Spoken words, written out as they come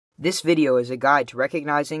This video is a guide to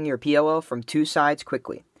recognizing your PLL from two sides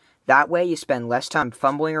quickly. That way you spend less time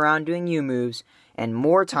fumbling around doing U-moves and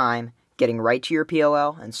more time getting right to your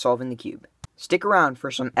PLL and solving the cube. Stick around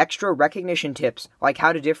for some extra recognition tips like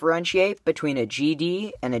how to differentiate between a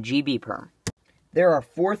GD and a GB perm. There are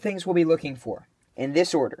 4 things we'll be looking for, in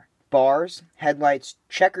this order: bars, headlights,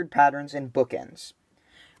 checkered patterns, and bookends.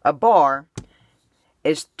 A bar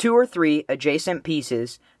is 2 or 3 adjacent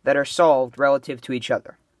pieces that are solved relative to each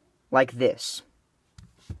other, like this.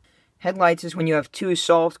 Headlights is when you have 2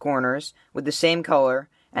 solved corners with the same color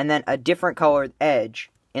and then a different colored edge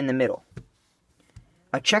in the middle.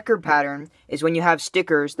 A checkered pattern is when you have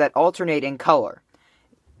stickers that alternate in color.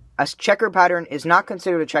 A checkered pattern is not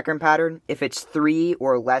considered a checkered pattern if it's 3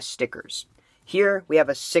 or less stickers. Here we have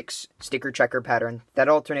a 6 sticker checker pattern that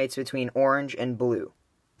alternates between orange and blue.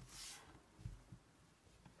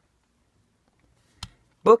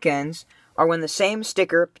 Bookends are when the same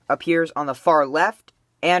sticker appears on the far left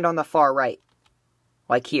and on the far right,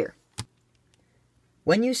 like here.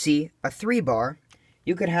 When you see a 3 bar,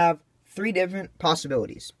 you could have 3 different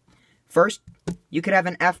possibilities. First, you could have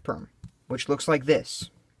an F perm, which looks like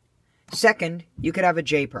this. Second, you could have a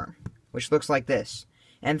J perm, which looks like this.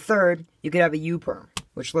 And third, you could have a U perm,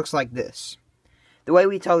 which looks like this. The way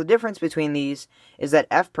we tell the difference between these is that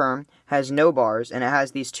F perm has no bars and it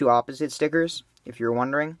has these 2 opposite stickers, if you're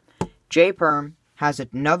wondering. J perm has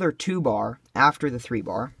another 2 bar after the 3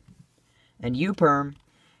 bar. And U perm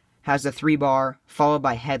has a 3 bar followed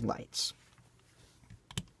by headlights.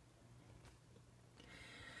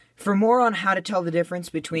 For more on how to tell the difference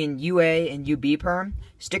between UA and UB perm,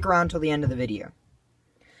 stick around till the end of the video.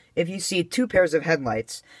 If you see 2 pairs of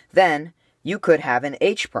headlights, then you could have an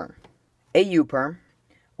H perm, a U perm,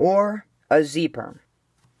 or a Z perm.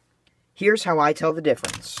 Here's how I tell the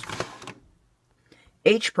difference.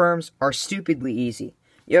 H perms are stupidly easy.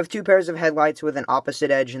 You have 2 pairs of headlights with an opposite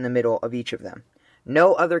edge in the middle of each of them.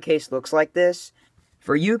 No other case looks like this.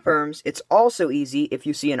 For U perms, it's also easy. If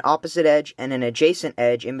you see an opposite edge and an adjacent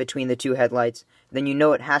edge in between the 2 headlights, then you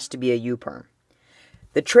know it has to be a U perm.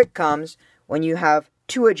 The trick comes when you have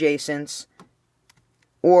 2 adjacents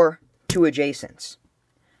or 2 adjacents.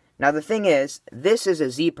 Now the thing is, this is a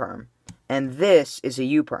Z perm and this is a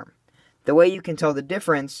U perm. The way you can tell the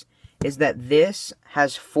difference is that this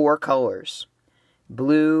has 4 colors: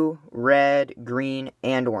 blue, red, green,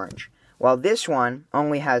 and orange, while this one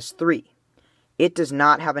only has 3. It does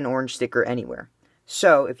not have an orange sticker anywhere.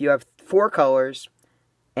 So if you have 4 colors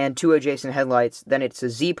and 2 adjacent headlights, then it's a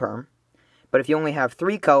Z perm. But if you only have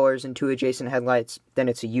 3 colors and 2 adjacent headlights, then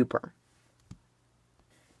it's a U perm.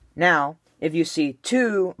 Now, if you see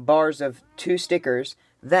 2 bars of 2 stickers,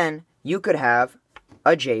 then you could have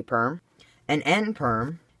a J perm, an N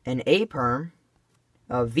perm, an A perm,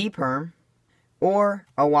 a V perm, or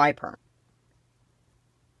a Y perm.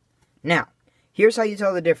 Now, here's how you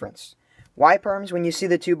tell the difference. Y perms, when you see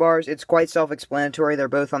the 2 bars, it's quite self-explanatory. They're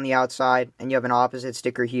both on the outside, and you have an opposite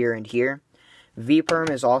sticker here and here. V perm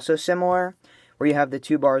is also similar, where you have the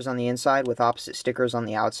 2 bars on the inside with opposite stickers on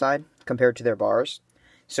the outside, compared to their bars.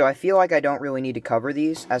 So I feel like I don't really need to cover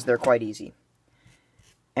these, as they're quite easy.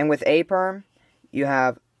 And with A perm, you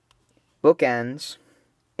have bookends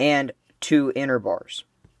and 2 inner bars.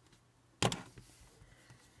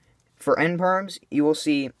 For N perms, you will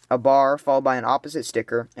see a bar followed by an opposite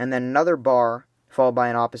sticker, and then another bar followed by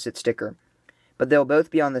an opposite sticker. But they'll both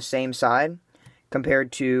be on the same side,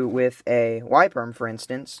 compared to with a Y perm, for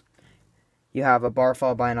instance. You have a bar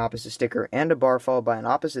followed by an opposite sticker and a bar followed by an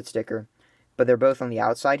opposite sticker, but they're both on the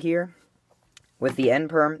outside here. With the N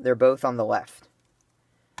perm, they're both on the left.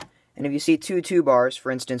 And if you see 2 bars,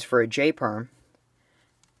 for instance for a J perm,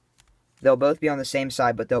 they'll both be on the same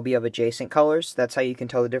side, but they'll be of adjacent colors. That's how you can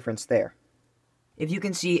tell the difference there. If you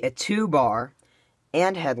can see a 2 bar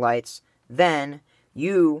and headlights, then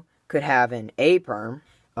you could have an A perm,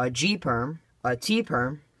 a G perm, a T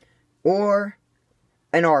perm, or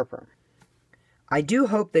an R perm. I do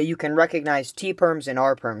hope that you can recognize T perms and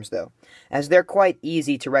R perms though, as they're quite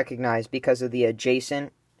easy to recognize because of the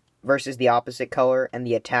adjacent versus the opposite color and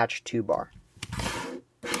the attached 2 bar.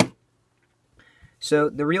 So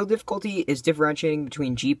the real difficulty is differentiating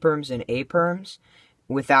between G perms and A perms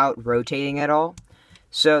without rotating at all.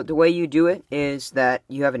 So the way you do it is that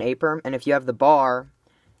you have an A perm, and if you have the bar,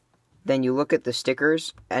 then you look at the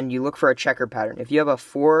stickers and you look for a checker pattern. If you have a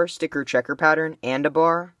 4 sticker checker pattern and a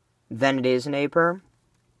bar, then it is an A perm.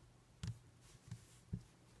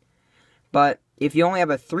 But if you only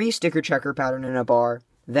have a 3 sticker checker pattern and a bar,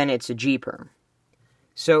 then it's a G perm.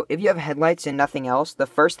 So if you have headlights and nothing else, the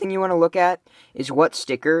first thing you want to look at is what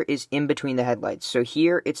sticker is in between the headlights. So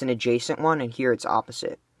here it's an adjacent one and here it's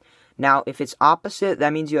opposite. Now, if it's opposite,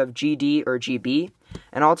 that means you have GD or GB,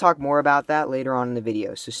 and I'll talk more about that later on in the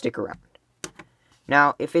video, so stick around.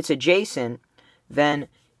 Now, if it's adjacent, then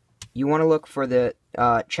you want to look for the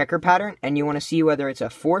checker pattern, and you want to see whether it's a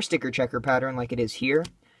 4-sticker checker pattern like it is here,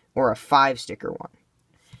 or a 5-sticker one.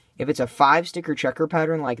 If it's a 5-sticker checker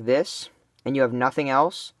pattern like this, and you have nothing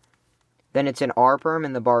else, then it's an R perm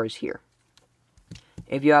and the bar is here.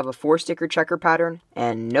 If you have a 4-sticker checker pattern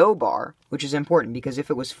and no bar, which is important because if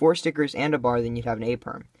it was 4 stickers and a bar, then you'd have an A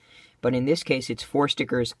perm. But in this case, it's 4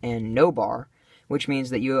 stickers and no bar, which means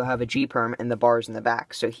that you have a G perm and the bar is in the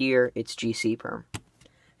back. So here, it's GC perm.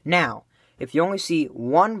 Now, if you only see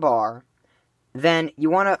one bar, then you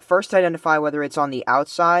want to first identify whether it's on the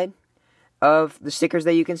outside of the stickers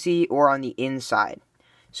that you can see or on the inside.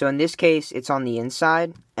 So in this case, it's on the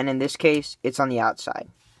inside, and in this case, it's on the outside.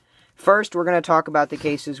 First, we're going to talk about the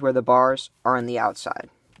cases where the bars are on the outside.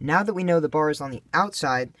 Now that we know the bar is on the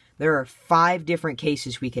outside, there are 5 different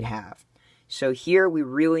cases we could have. So here, we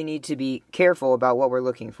really need to be careful about what we're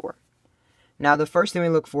looking for. Now, the first thing we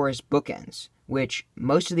look for is bookends, which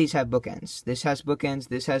most of these have bookends. This has bookends,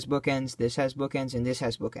 this has bookends, this has bookends, and this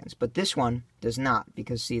has bookends. But this one does not,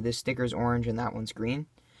 because see, this sticker's orange and that one's green,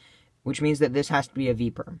 which means that this has to be a V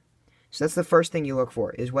perm. So that's the first thing you look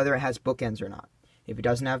for, is whether it has bookends or not. If it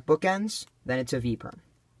doesn't have bookends, then it's a V perm.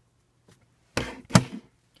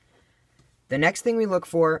 The next thing we look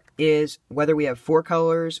for is whether we have 4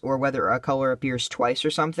 colors or whether a color appears twice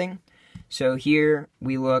or something. So here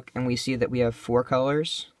we look and we see that we have 4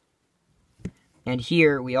 colors. And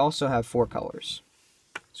here we also have 4 colors.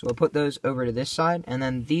 So we'll put those over to this side. And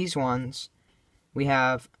then these ones, we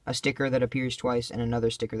have a sticker that appears twice and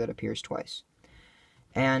another sticker that appears twice.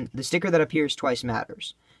 And the sticker that appears twice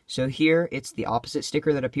matters. So here it's the opposite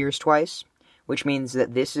sticker that appears twice, which means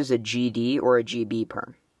that this is a GD or a GB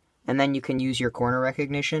perm. And then you can use your corner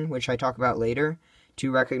recognition, which I talk about later,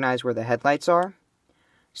 to recognize where the headlights are,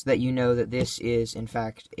 so that you know that this is, in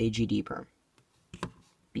fact, a GD perm.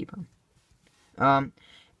 B perm.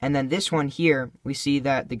 And then this one here, we see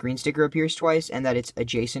that the green sticker appears twice and that it's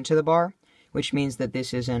adjacent to the bar, which means that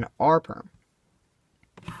this is an R perm.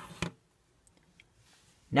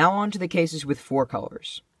 Now on to the cases with 4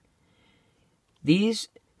 colors. These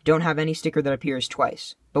don't have any sticker that appears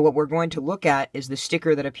twice, but what we're going to look at is the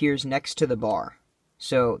sticker that appears next to the bar.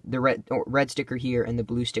 So the red sticker here and the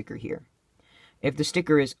blue sticker here. If the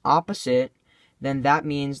sticker is opposite, then that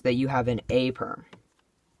means that you have an A perm.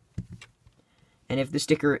 And if the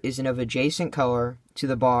sticker is of adjacent color to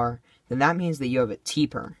the bar, then that means that you have a T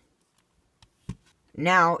perm.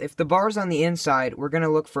 Now, if the bar is on the inside, we're going to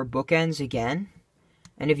look for bookends again.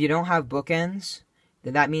 And if you don't have bookends,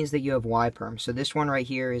 then that means that you have Y perm. So this one right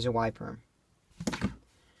here is a Y perm.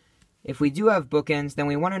 If we do have bookends, then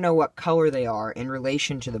we want to know what color they are in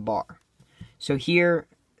relation to the bar. So here,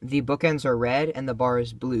 the bookends are red and the bar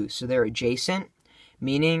is blue. So they're adjacent,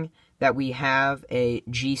 meaning that we have a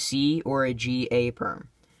GC or a GA perm.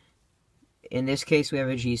 In this case, we have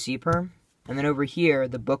a GC perm. And then over here,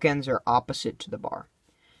 the bookends are opposite to the bar,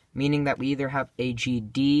 meaning that we either have a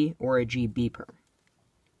GD or a GB perm.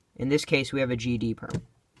 In this case, we have a GD perm.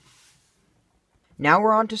 Now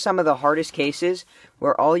we're on to some of the hardest cases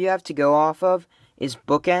where all you have to go off of is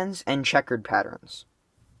bookends and checkered patterns.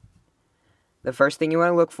 The first thing you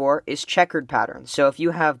want to look for is checkered patterns. So if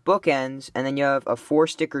you have bookends and then you have a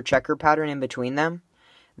 4-sticker checker pattern in between them,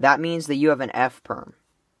 that means that you have an F perm.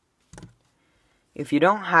 If you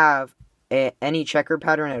don't have any checker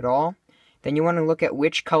pattern at all, then you want to look at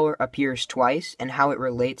which color appears twice and how it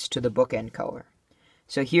relates to the bookend color.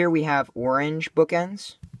 So here we have orange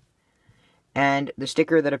bookends, and the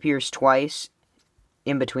sticker that appears twice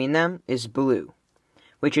in between them is blue,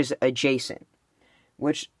 which is adjacent,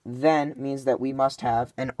 which then means that we must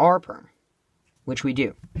have an R perm, which we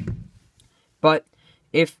do. But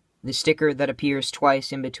if the sticker that appears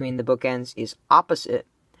twice in between the bookends is opposite,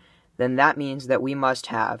 then that means that we must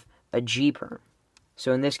have a G perm.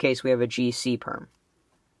 So in this case, we have a GC perm.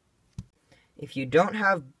 If you don't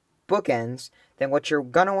have bookends, then what you're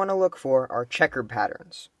going to want to look for are checkered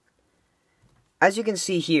patterns. As you can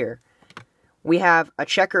see here, we have a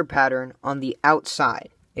checkered pattern on the outside.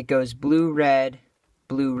 It goes blue, red,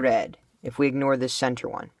 if we ignore this center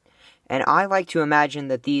one. And I like to imagine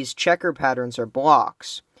that these checker patterns are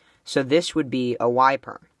blocks, so this would be a Y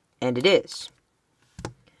perm, and it is.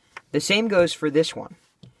 The same goes for this one.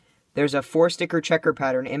 There's a 4-sticker checker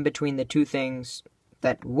pattern in between the two things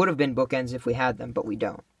that would have been bookends if we had them, but we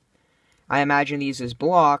don't. I imagine these as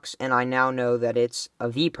blocks, and I now know that it's a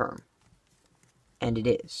V perm. And it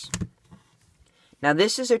is. Now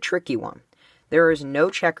this is a tricky one. There is no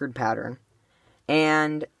checkered pattern,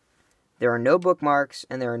 and There are no bookmarks,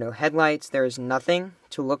 and there are no headlights. There is nothing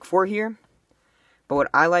to look for here. But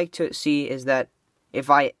what I like to see is that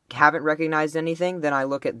if I haven't recognized anything, then I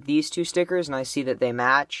look at these two stickers and I see that they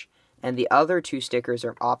match, and the other two stickers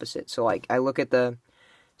are opposite. So like I look at the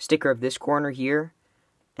sticker of this corner here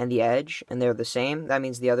and the edge, and they're the same. That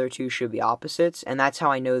means the other two should be opposites, and that's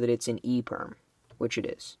how I know that it's an E-perm, which it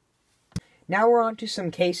is. Now we're on to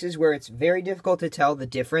some cases where it's very difficult to tell the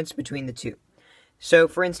difference between the two. So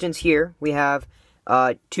for instance here, we have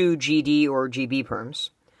two GD or GB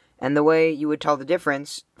perms, and the way you would tell the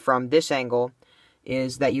difference from this angle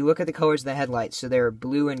is that you look at the colors of the headlights. So they're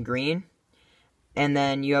blue and green, and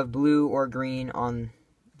then you have blue or green on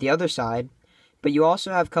the other side, but you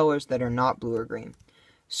also have colors that are not blue or green.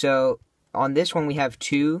 So on this one we have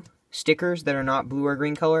two stickers that are not blue or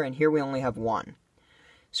green color, and here we only have one.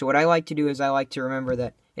 So what I like to do is I like to remember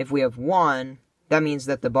that if we have one, that means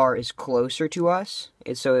that the bar is closer to us,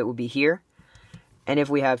 so it will be here. And if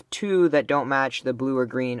we have two that don't match the blue or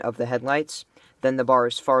green of the headlights, then the bar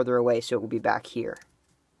is farther away, so it will be back here,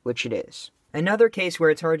 which it is. Another case where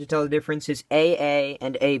it's hard to tell the difference is AA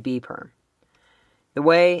and AB perm. The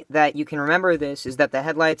way that you can remember this is that the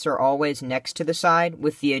headlights are always next to the side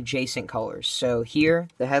with the adjacent colors. So here,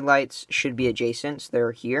 the headlights should be adjacent, so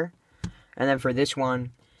they're here. And then for this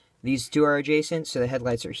one, these two are adjacent, so the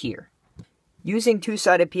headlights are here. Using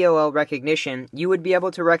two-sided PLL recognition, you would be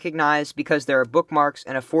able to recognize, because there are bookmarks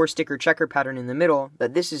and a 4-sticker checker pattern in the middle,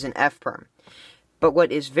 that this is an F perm. But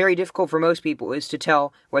what is very difficult for most people is to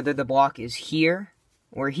tell whether the block is here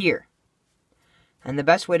or here. And the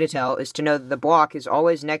best way to tell is to know that the block is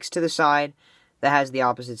always next to the side that has the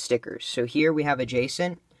opposite stickers. So here we have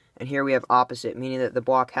adjacent, and here we have opposite, meaning that the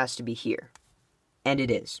block has to be here. And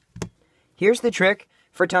it is. Here's the trick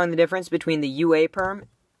for telling the difference between the UA perm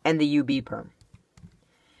and the UB perm.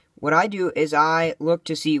 What I do is I look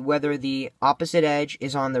to see whether the opposite edge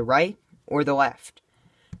is on the right or the left.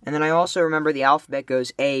 And then I also remember the alphabet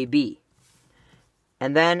goes A, B.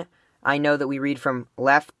 And then I know that we read from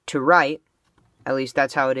left to right. At least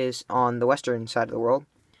that's how it is on the western side of the world.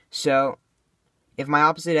 So if my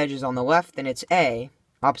opposite edge is on the left, then it's A.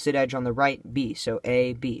 Opposite edge on the right, B. So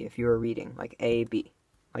A, B, if you were reading, like A, B.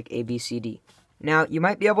 Like A, B, C, D. Now, you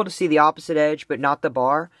might be able to see the opposite edge, but not the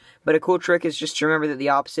bar. But a cool trick is just to remember that the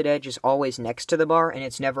opposite edge is always next to the bar, and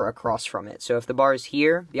it's never across from it. So if the bar is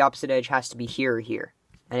here, the opposite edge has to be here or here.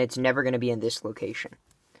 And it's never going to be in this location.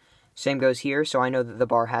 Same goes here, so I know that the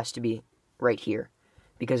bar has to be right here.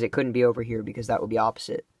 Because it couldn't be over here, because that would be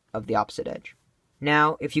opposite of the opposite edge.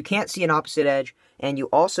 Now, if you can't see an opposite edge, and you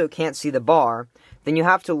also can't see the bar, then you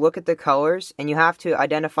have to look at the colors, and you have to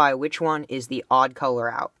identify which one is the odd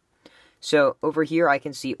color out. So, over here I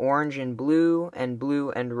can see orange and blue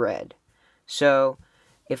and red. So,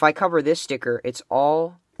 if I cover this sticker, it's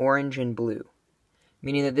all orange and blue.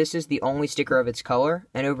 Meaning that this is the only sticker of its color,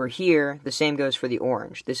 and over here, the same goes for the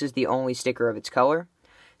orange. This is the only sticker of its color.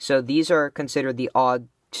 So these are considered the odd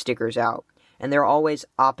stickers out, and they're always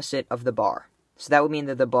opposite of the bar. So that would mean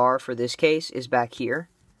that the bar for this case is back here,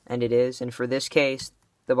 and it is, and for this case,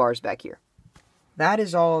 the bar is back here. That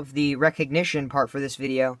is all of the recognition part for this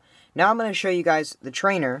video. Now I'm going to show you guys the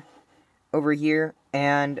trainer over here,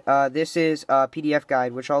 and this is a PDF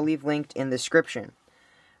guide, which I'll leave linked in the description.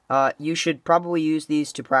 You should probably use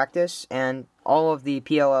these to practice, and all of the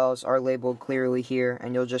PLLs are labeled clearly here,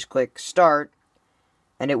 and you'll just click Start,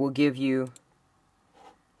 and it will give you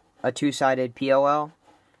a two-sided PLL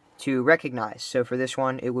to recognize. So for this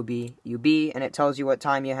one, it would be UB, and it tells you what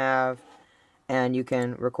time you have, and you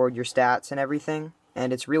can record your stats and everything,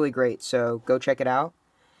 and it's really great, so go check it out.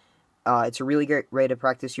 It's a really great way to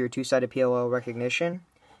practice your two-sided PLL recognition.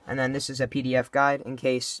 And then this is a PDF guide in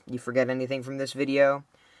case you forget anything from this video.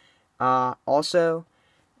 Also,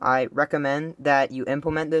 I recommend that you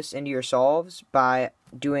implement this into your solves by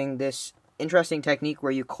doing this interesting technique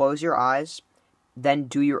where you close your eyes, then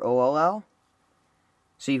do your OLL.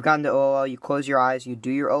 So you've gotten to OLL, you close your eyes, you do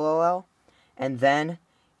your OLL, and then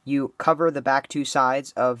you cover the back two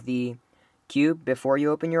sides of the cube before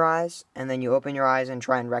you open your eyes, and then you open your eyes and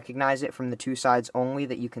try and recognize it from the two sides only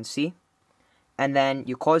that you can see. And then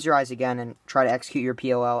you close your eyes again and try to execute your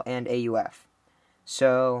PLL and AUF.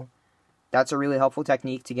 So that's a really helpful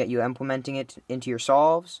technique to get you implementing it into your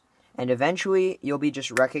solves, and eventually you'll be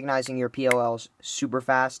just recognizing your PLLs super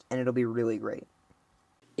fast, and it'll be really great.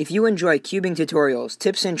 If you enjoy cubing tutorials,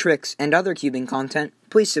 tips and tricks, and other cubing content,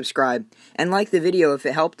 please subscribe, and like the video if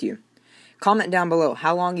it helped you. Comment down below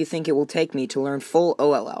how long you think it will take me to learn full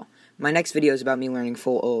OLL. My next video is about me learning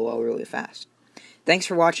full OLL really fast. Thanks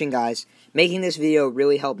for watching, guys. Making this video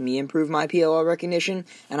really helped me improve my PLL recognition,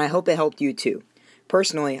 and I hope it helped you too.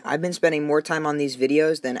 Personally, I've been spending more time on these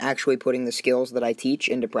videos than actually putting the skills that I teach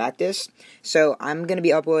into practice, so I'm going to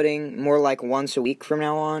be uploading more like once a week from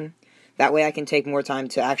now on. That way I can take more time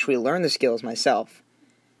to actually learn the skills myself.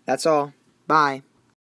 That's all. Bye.